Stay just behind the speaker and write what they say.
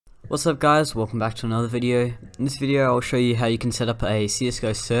What's up guys, welcome back to another video. In this video I'll show you how you can set up a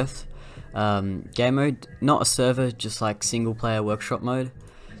CSGO surf game mode, not a server, just like single player workshop mode.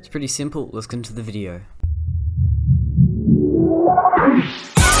 It's pretty simple, let's get into the video.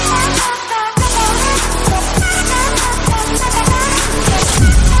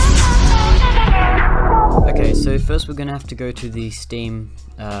 Okay, so first we're going to have to go to the Steam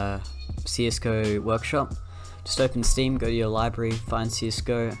CSGO workshop. Just open Steam, go to your library, find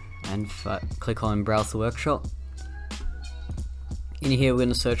CSGO, and click on Browse the Workshop. In here we're going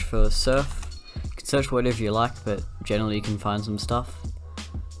to search for surf. You can search for whatever you like, but generally you can find some stuff.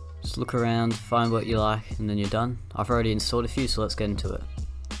 Just look around, find what you like, and then you're done. I've already installed a few, so let's get into it.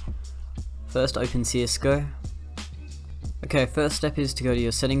 First, open CSGO. Okay, first step is to go to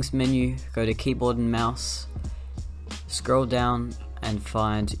your settings menu, go to keyboard and mouse, scroll down and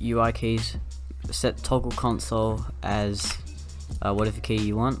find UI keys, set toggle console as whatever key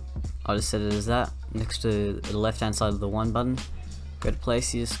you want. I'll just set it as that, next to the left hand side of the 1 button. Go to play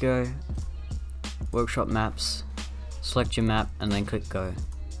CSGO, workshop maps, select your map and then click go.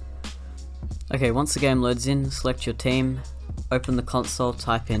 Okay, once the game loads in, select your team, open the console,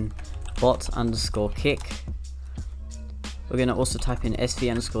 type in bot_kick. We're going to also type in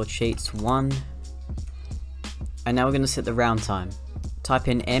sv_cheats1, and now we're going to set the round time. Type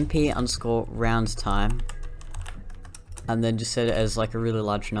in mp_round time, and then just set it as like a really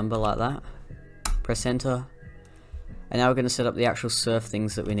large number like that. Press enter, and now we're going to set up the actual surf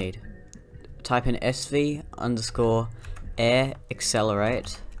things that we need. Type in sv_air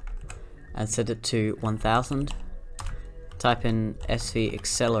accelerate and set it to 1000. Type in sv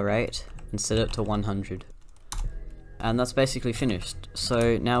accelerate and set it to 100. And that's basically finished.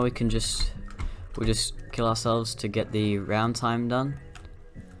 So now we'll just kill ourselves to get the round time done.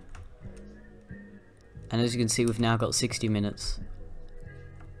 And as you can see, we've now got 60 minutes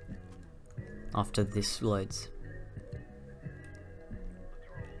after this loads.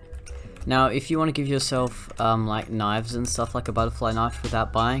 Now if you want to give yourself like knives and stuff, like a butterfly knife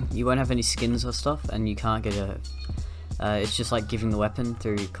without buying, you won't have any skins or stuff, and you can't get it's just like giving the weapon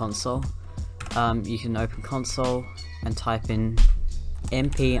through console. You can open console and type in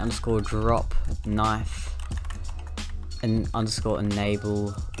mp_drop knife and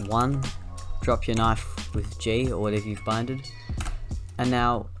 _enable 1. Drop your knife with G or whatever you've binded. And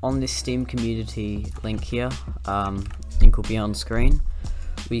now on this Steam community link here, link will be on screen,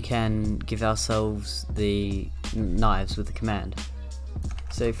 we can give ourselves the knives with the command.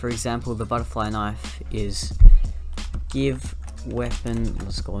 So for example, the butterfly knife is give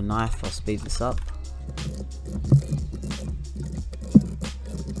weapon_knife. I'll speed this up.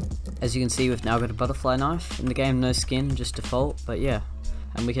 As you can see, we've now got a butterfly knife. In the game, no skin, just default, but yeah.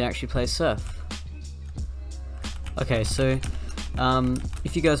 And we can actually play surf. Okay, so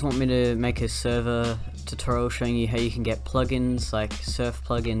if you guys want me to make a server tutorial showing you how you can get plugins like surf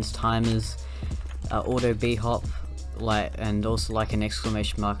plugins, timers, auto b-hop, and also like an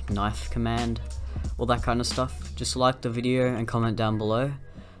exclamation mark knife command, all that kind of stuff, just like the video and comment down below,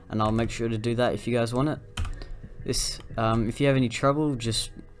 and I'll make sure to do that if you guys want it. If you have any trouble,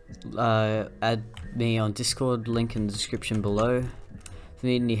 just add me on Discord, link in the description below. If you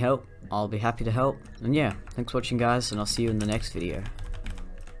need any help, I'll be happy to help. And yeah, thanks for watching guys, and I'll see you in the next video.